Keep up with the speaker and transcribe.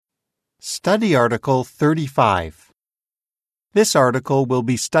Study Article 35. This article will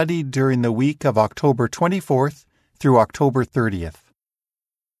be studied during the week of October 24th through October 30th.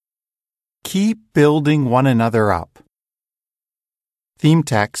 Keep building one another up. Theme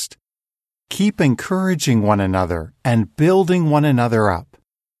text: Keep encouraging one another and building one another up.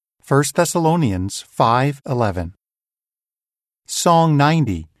 1 Thessalonians 5:11. Song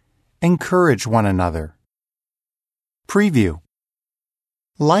 90. Encourage one another. Preview.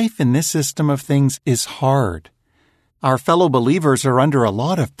 Life in this system of things is hard. Our fellow believers are under a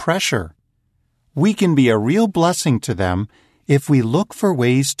lot of pressure. We can be a real blessing to them if we look for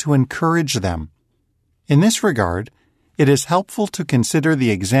ways to encourage them. In this regard, it is helpful to consider the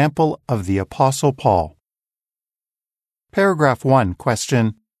example of the Apostle Paul. Paragraph 1,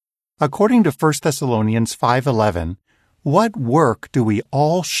 question: According to 1 Thessalonians 5:11, what work do we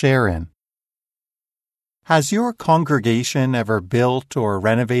all share in? Has your congregation ever built or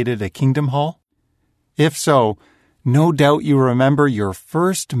renovated a kingdom hall? If so, no doubt you remember your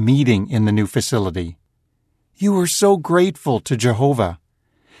first meeting in the new facility. You were so grateful to Jehovah.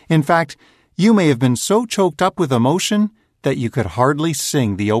 In fact, you may have been so choked up with emotion that you could hardly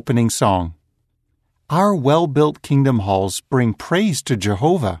sing the opening song. Our well-built kingdom halls bring praise to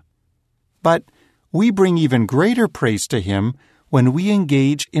Jehovah. But we bring even greater praise to Him when we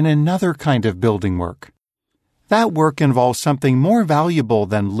engage in another kind of building work. That work involves something more valuable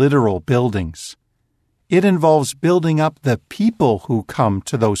than literal buildings. It involves building up the people who come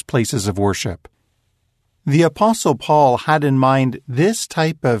to those places of worship. The Apostle Paul had in mind this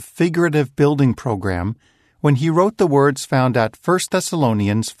type of figurative building program when he wrote the words found at 1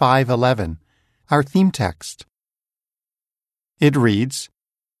 Thessalonians 5:11, our theme text. It reads,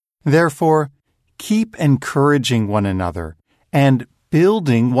 Therefore, keep encouraging one another and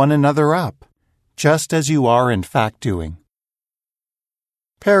building one another up, just as you are in fact doing.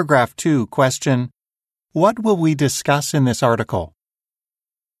 Paragraph 2, question: What will we discuss in this article?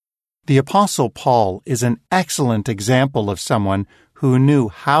 The Apostle Paul is an excellent example of someone who knew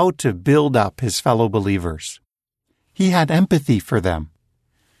how to build up his fellow believers. He had empathy for them.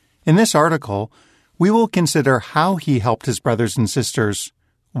 In this article, we will consider how he helped his brothers and sisters: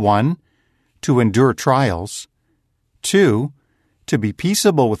 1. To endure trials, 2. To be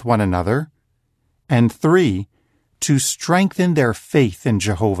peaceable with one another, and 3. To strengthen their faith in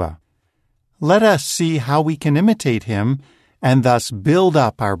Jehovah. Let us see how we can imitate him and thus build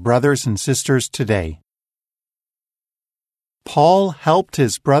up our brothers and sisters today. Paul helped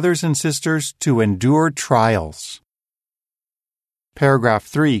his brothers and sisters to endure trials. Paragraph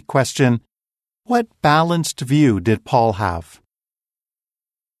 3, question: What balanced view did Paul have?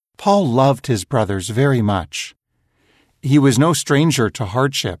 Paul loved his brothers very much. He was no stranger to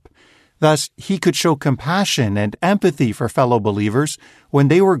hardship. Thus, he could show compassion and empathy for fellow believers when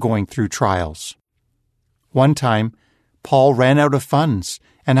they were going through trials. One time, Paul ran out of funds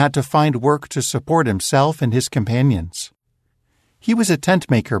and had to find work to support himself and his companions. He was a tent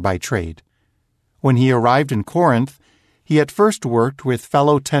maker by trade. When he arrived in Corinth, he at first worked with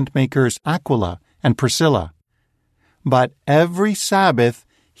fellow tent makers Aquila and Priscilla. But every Sabbath,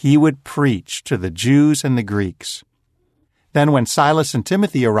 he would preach to the Jews and the Greeks. Then when Silas and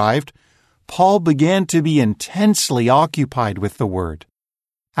Timothy arrived, Paul began to be intensely occupied with the Word.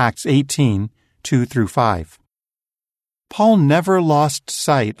 Acts 18, 2-5. Paul never lost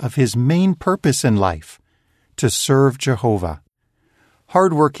sight of his main purpose in life: to serve Jehovah.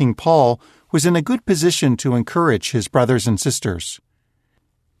 Hard-working Paul was in a good position to encourage his brothers and sisters.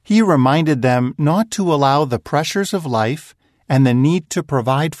 He reminded them not to allow the pressures of life and the need to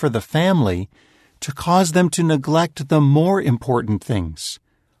provide for the family to cause them to neglect the more important things,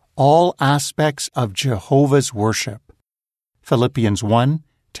 all aspects of Jehovah's worship. Philippians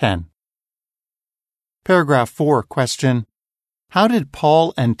 1:10. Paragraph 4, question: How did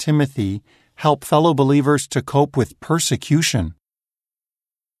Paul and Timothy help fellow believers to cope with persecution?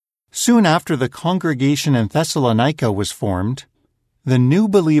 Soon after the congregation in Thessalonica was formed, the new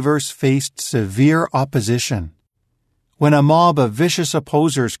believers faced severe opposition. When a mob of vicious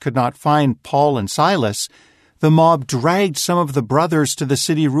opposers could not find Paul and Silas, the mob dragged some of the brothers to the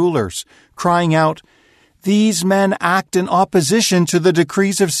city rulers, crying out, "These men act in opposition to the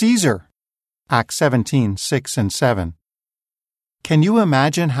decrees of Caesar." Acts 17, 6 and 7. Can you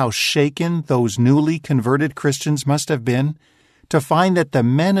imagine how shaken those newly converted Christians must have been to find that the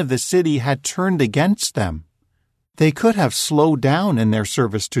men of the city had turned against them? They could have slowed down in their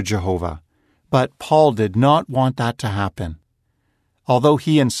service to Jehovah, but Paul did not want that to happen. Although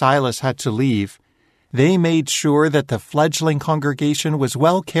he and Silas had to leave, they made sure that the fledgling congregation was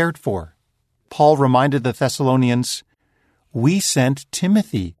well cared for. Paul reminded the Thessalonians, we sent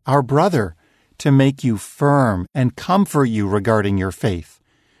Timothy, our brother, to make you firm and comfort you regarding your faith,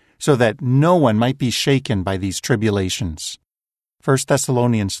 so that no one might be shaken by these tribulations. 1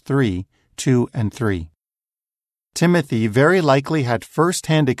 Thessalonians 3, 2 and 3. Timothy very likely had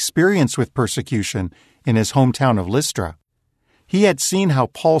first-hand experience with persecution in his hometown of Lystra. He had seen how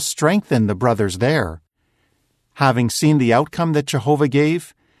Paul strengthened the brothers there. Having seen the outcome that Jehovah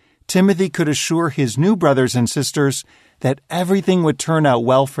gave, Timothy could assure his new brothers and sisters that everything would turn out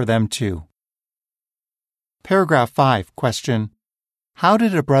well for them too. Paragraph 5, question: how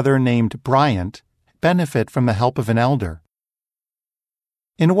did a brother named Bryant benefit from the help of an elder?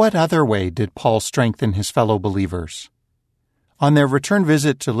 In what other way did Paul strengthen his fellow believers? On their return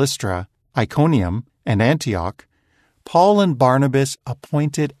visit to Lystra, Iconium, and Antioch, Paul and Barnabas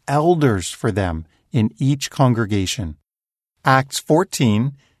appointed elders for them in each congregation. Acts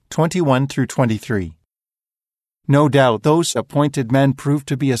 14, 21 through 23. No doubt those appointed men proved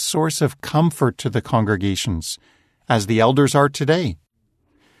to be a source of comfort to the congregations, as the elders are today.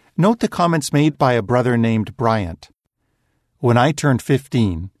 Note the comments made by a brother named Bryant. When I turned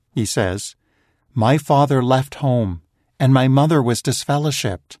 15, he says, my father left home, and my mother was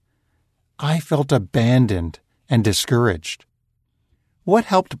disfellowshipped. I felt abandoned and discouraged. What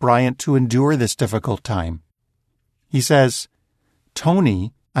helped Bryant to endure this difficult time? He says,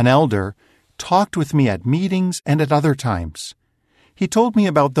 Tony, an elder, talked with me at meetings and at other times. He told me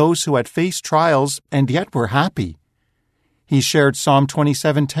about those who had faced trials and yet were happy. He shared Psalm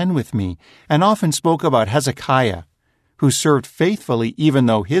 27:10 with me and often spoke about Hezekiah, who served faithfully even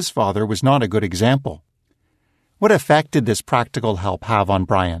though his father was not a good example. What effect did this practical help have on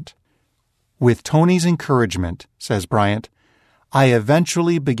Bryant? With Tony's encouragement, says Bryant, I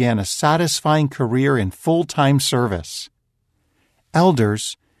eventually began a satisfying career in full-time service.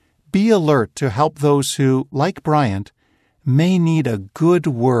 Elders, be alert to help those who, like Bryant, may need a good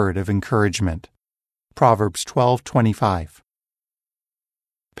word of encouragement. Proverbs 12:25.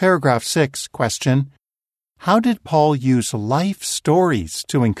 Paragraph 6, question: how did Paul use life stories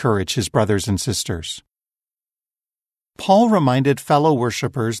to encourage his brothers and sisters? Paul reminded fellow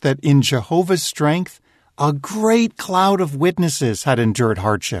worshippers that in Jehovah's strength, a great cloud of witnesses had endured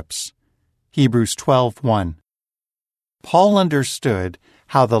hardships. Hebrews 12:1. Paul understood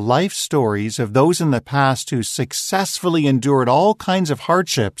how the life stories of those in the past who successfully endured all kinds of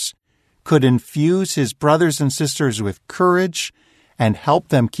hardships could infuse his brothers and sisters with courage and help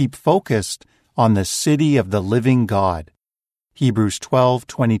them keep focused on the city of the living God. Hebrews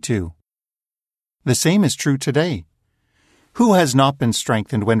 12:22. The same is true today. Who has not been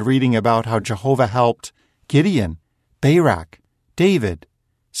strengthened when reading about how Jehovah helped Gideon, Barak, David,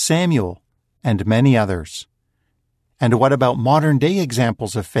 Samuel, and many others? And what about modern-day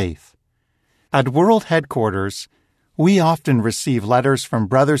examples of faith? At World Headquarters, we often receive letters from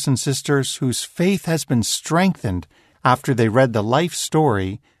brothers and sisters whose faith has been strengthened after they read the life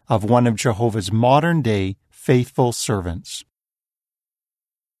story of one of Jehovah's modern-day faithful servants.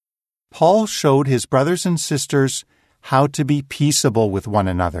 Paul showed his brothers and sisters how to be peaceable with one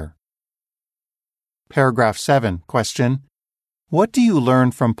another. Paragraph 7, question: what do you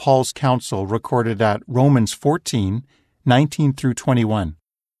learn from Paul's counsel recorded at Romans 14, 19 through 21?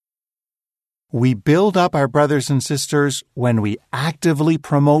 We build up our brothers and sisters when we actively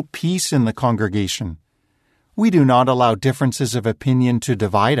promote peace in the congregation. We do not allow differences of opinion to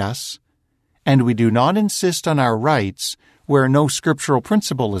divide us, and we do not insist on our rights where no scriptural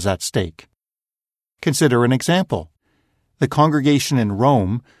principle is at stake. Consider an example. The congregation in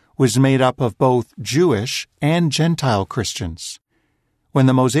Rome was made up of both Jewish and Gentile Christians. When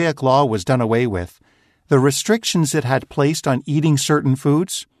the Mosaic Law was done away with, the restrictions it had placed on eating certain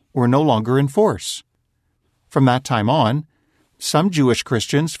foods were no longer in force. From that time on, some Jewish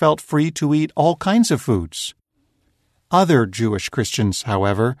Christians felt free to eat all kinds of foods. Other Jewish Christians,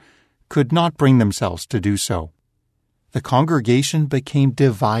 however, could not bring themselves to do so. The congregation became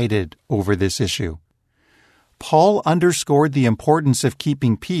divided over this issue. Paul underscored the importance of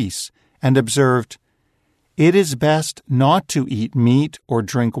keeping peace and observed, "It is best not to eat meat or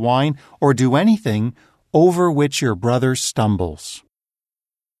drink wine or do anything over which your brother stumbles."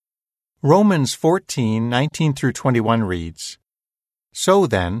 Romans 14, 19 through 21 reads, "So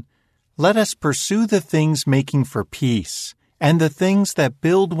then, let us pursue the things making for peace and the things that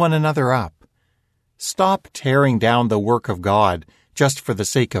build one another up. Stop tearing down the work of God just for the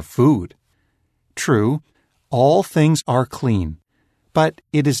sake of food. True, all things are clean, but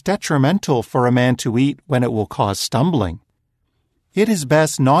it is detrimental for a man to eat when it will cause stumbling. It is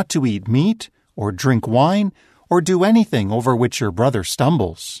best not to eat meat or drink wine or do anything over which your brother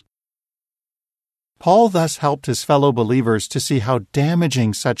stumbles." Paul thus helped his fellow believers to see how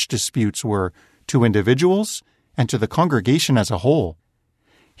damaging such disputes were to individuals and to the congregation as a whole.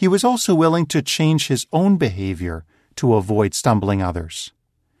 He was also willing to change his own behavior to avoid stumbling others.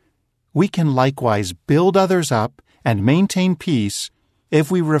 We can likewise build others up and maintain peace if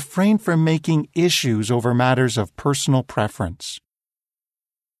we refrain from making issues over matters of personal preference.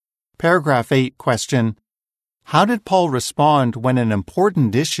 Paragraph 8, question: how did Paul respond when an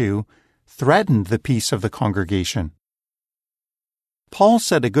important issue threatened the peace of the congregation? Paul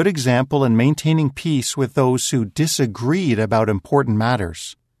set a good example in maintaining peace with those who disagreed about important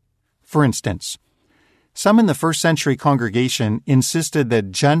matters. For instance, some in the first century congregation insisted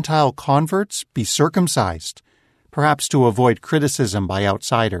that Gentile converts be circumcised, perhaps to avoid criticism by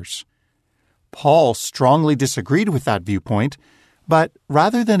outsiders. Paul strongly disagreed with that viewpoint, but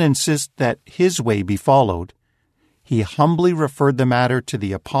rather than insist that his way be followed, he humbly referred the matter to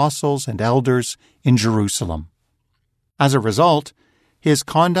the apostles and elders in Jerusalem. As a result, his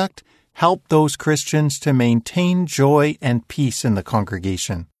conduct helped those Christians to maintain joy and peace in the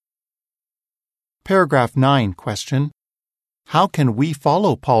congregation. Paragraph 9, question: how can we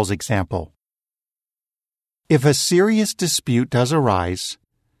follow Paul's example? If a serious dispute does arise,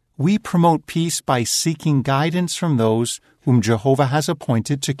 we promote peace by seeking guidance from those whom Jehovah has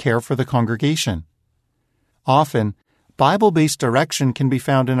appointed to care for the congregation. Often, Bible-based direction can be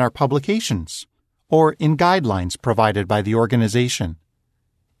found in our publications or in guidelines provided by the organization.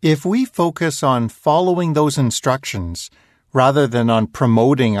 If we focus on following those instructions rather than on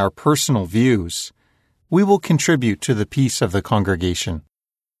promoting our personal views, we will contribute to the peace of the congregation.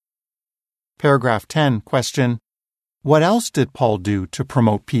 Paragraph 10, question: what else did Paul do to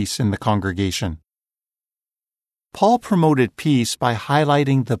promote peace in the congregation? Paul promoted peace by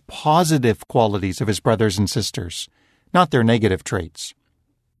highlighting the positive qualities of his brothers and sisters, not their negative traits.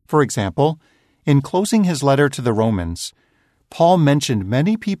 For example, in closing his letter to the Romans, Paul mentioned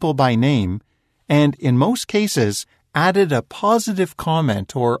many people by name and, in most cases, added a positive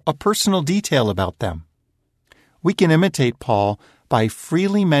comment or a personal detail about them. We can imitate Paul by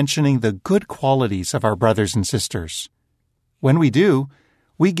freely mentioning the good qualities of our brothers and sisters. When we do,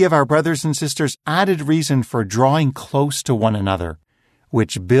 we give our brothers and sisters added reason for drawing close to one another,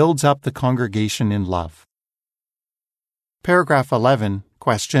 which builds up the congregation in love. Paragraph 11,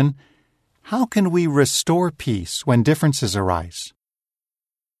 question: how can we restore peace when differences arise?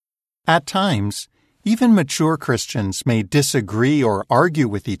 At times, even mature Christians may disagree or argue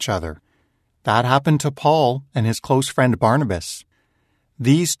with each other. That happened to Paul and his close friend Barnabas.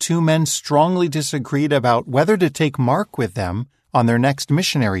 These two men strongly disagreed about whether to take Mark with them on their next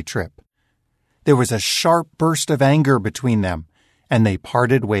missionary trip. There was a sharp burst of anger between them, and they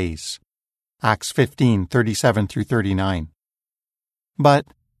parted ways. Acts 15:37-39. But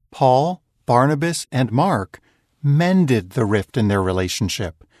Paul, Barnabas, and Mark mended the rift in their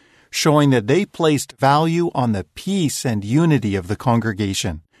relationship, showing that they placed value on the peace and unity of the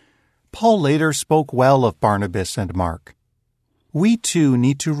congregation. Paul later spoke well of Barnabas and Mark. We too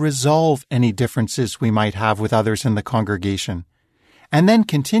need to resolve any differences we might have with others in the congregation, and then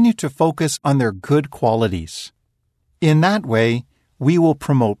continue to focus on their good qualities. In that way, we will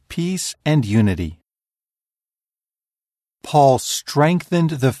promote peace and unity. Paul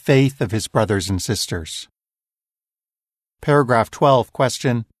strengthened the faith of his brothers and sisters. Paragraph 12,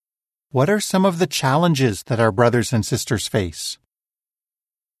 question: what are some of the challenges that our brothers and sisters face?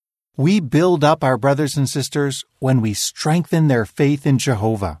 We build up our brothers and sisters when we strengthen their faith in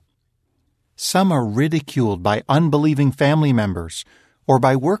Jehovah. Some are ridiculed by unbelieving family members or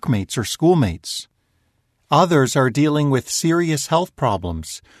by workmates or schoolmates. Others are dealing with serious health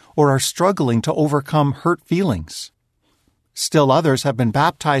problems or are struggling to overcome hurt feelings. Still others have been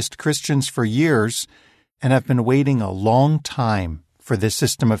baptized Christians for years and have been waiting a long time for this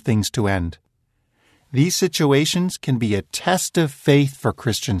system of things to end. These situations can be a test of faith for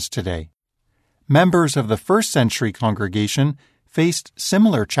Christians today. Members of the first century congregation faced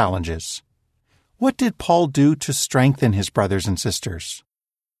similar challenges. What did Paul do to strengthen his brothers and sisters?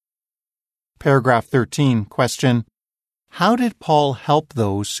 Paragraph 13, question: how did Paul help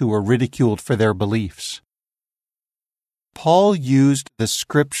those who were ridiculed for their beliefs? Paul used the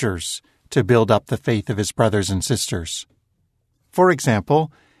scriptures to build up the faith of his brothers and sisters. For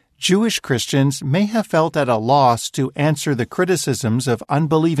example, Jewish Christians may have felt at a loss to answer the criticisms of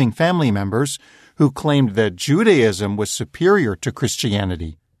unbelieving family members who claimed that Judaism was superior to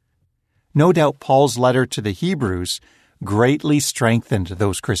Christianity. No doubt Paul's letter to the Hebrews greatly strengthened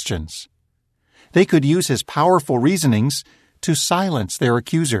those Christians. They could use his powerful reasonings to silence their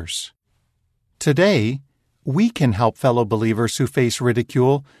accusers. Today, we can help fellow believers who face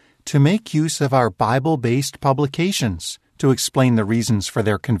ridicule to make use of our Bible-based publications to explain the reasons for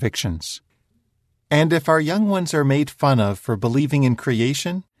their convictions. And if our young ones are made fun of for believing in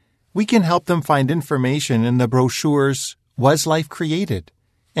creation, we can help them find information in the brochures Was Life Created?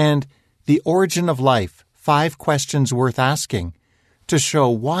 And The Origin of Life, 5 Questions Worth Asking, to show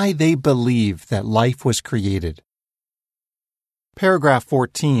why they believe that life was created. Paragraph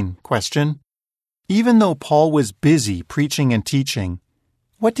 14, question. Even though Paul was busy preaching and teaching,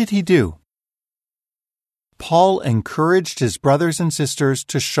 what did he do? Paul encouraged his brothers and sisters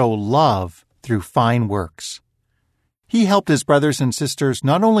to show love through fine works. He helped his brothers and sisters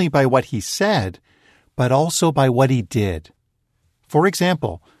not only by what he said, but also by what he did. For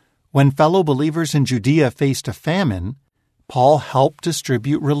example, when fellow believers in Judea faced a famine, Paul helped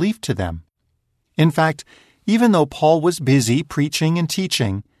distribute relief to them. In fact, even though Paul was busy preaching and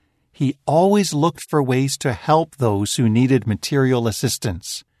teaching, he always looked for ways to help those who needed material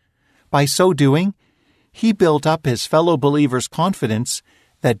assistance. By so doing, he built up his fellow believers' confidence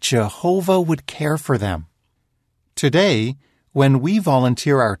that Jehovah would care for them. Today, when we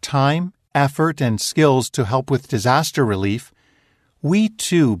volunteer our time, effort, and skills to help with disaster relief, we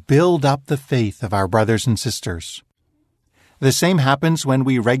too build up the faith of our brothers and sisters. The same happens when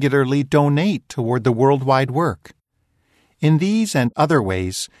we regularly donate toward the worldwide work. In these and other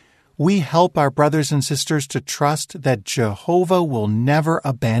ways, we help our brothers and sisters to trust that Jehovah will never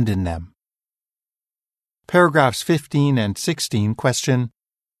abandon them. Paragraphs 15 and 16 question,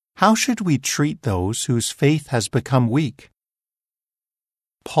 how should we treat those whose faith has become weak?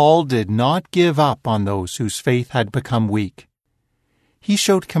 Paul did not give up on those whose faith had become weak. He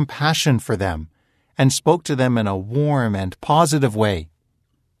showed compassion for them and spoke to them in a warm and positive way.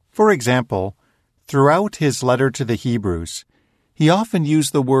 For example, throughout his letter to the Hebrews, he often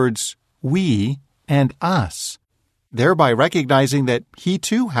used the words we and us, thereby recognizing that he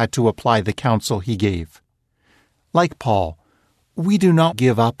too had to apply the counsel he gave. Like Paul, we do not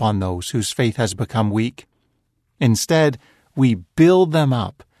give up on those whose faith has become weak. Instead, we build them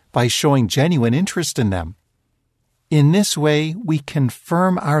up by showing genuine interest in them. In this way, we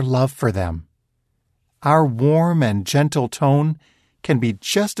confirm our love for them. Our warm and gentle tone can be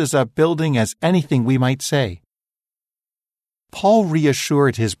just as upbuilding as anything we might say. Paul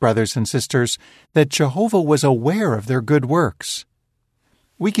reassured his brothers and sisters that Jehovah was aware of their good works.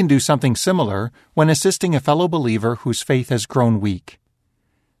 We can do something similar when assisting a fellow believer whose faith has grown weak.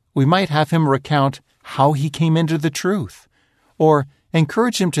 We might have him recount how he came into the truth, or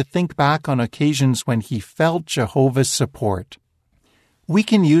encourage him to think back on occasions when he felt Jehovah's support. We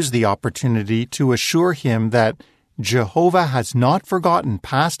can use the opportunity to assure him that Jehovah has not forgotten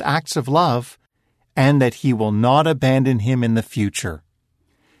past acts of love and that he will not abandon him in the future.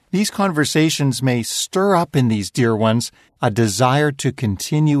 These conversations may stir up in these dear ones a desire to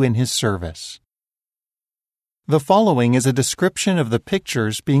continue in his service. The following is a description of the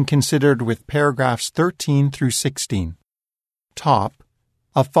pictures being considered with paragraphs 13 through 16. Top,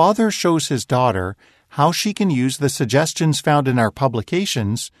 a father shows his daughter how she can use the suggestions found in our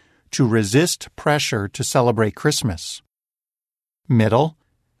publications to resist pressure to celebrate Christmas. Middle,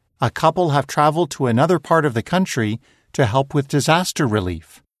 a couple have traveled to another part of the country to help with disaster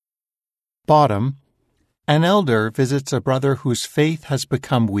relief. Bottom, an elder visits a brother whose faith has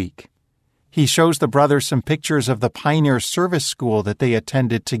become weak. He shows the brother some pictures of the Pioneer Service School that they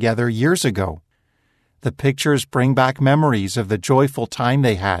attended together years ago. The pictures bring back memories of the joyful time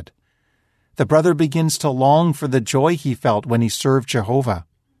they had. The brother begins to long for the joy he felt when he served Jehovah.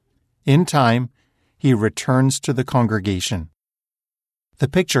 In time, he returns to the congregation. The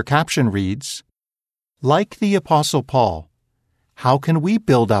picture caption reads, like the Apostle Paul, how can we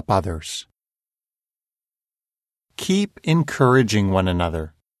build up others? Keep encouraging one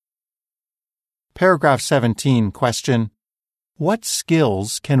another. Paragraph 17, question, what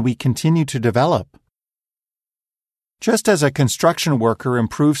skills can we continue to develop? Just as a construction worker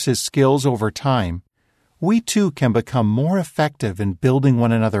improves his skills over time, we too can become more effective in building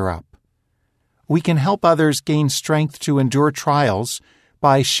one another up. We can help others gain strength to endure trials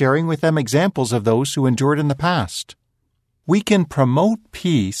by sharing with them examples of those who endured in the past. We can promote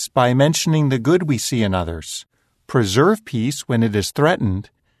peace by mentioning the good we see in others, preserve peace when it is threatened,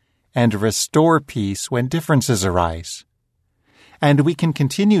 and restore peace when differences arise. And we can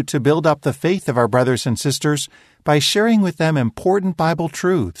continue to build up the faith of our brothers and sisters by sharing with them important Bible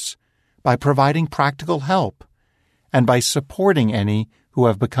truths, by providing practical help, and by supporting any who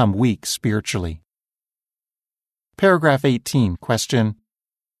have become weak spiritually. Paragraph 18, question,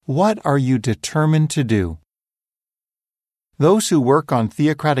 what are you determined to do? Those who work on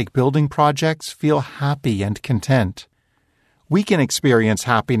theocratic building projects feel happy and content. We can experience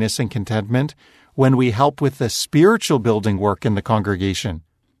happiness and contentment when we help with the spiritual building work in the congregation.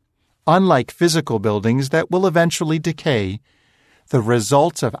 Unlike physical buildings that will eventually decay, the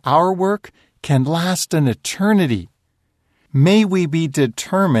results of our work can last an eternity. May we be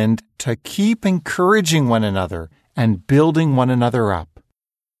determined to keep encouraging one another and building one another up.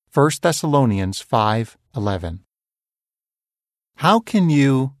 1 Thessalonians 5:11. How can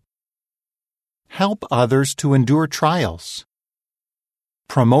you help others to endure trials?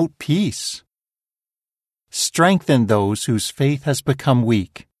 Promote peace. Strengthen those whose faith has become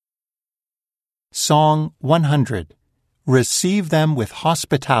weak. Song 100. Receive them with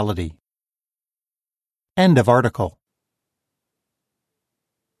hospitality. End of article.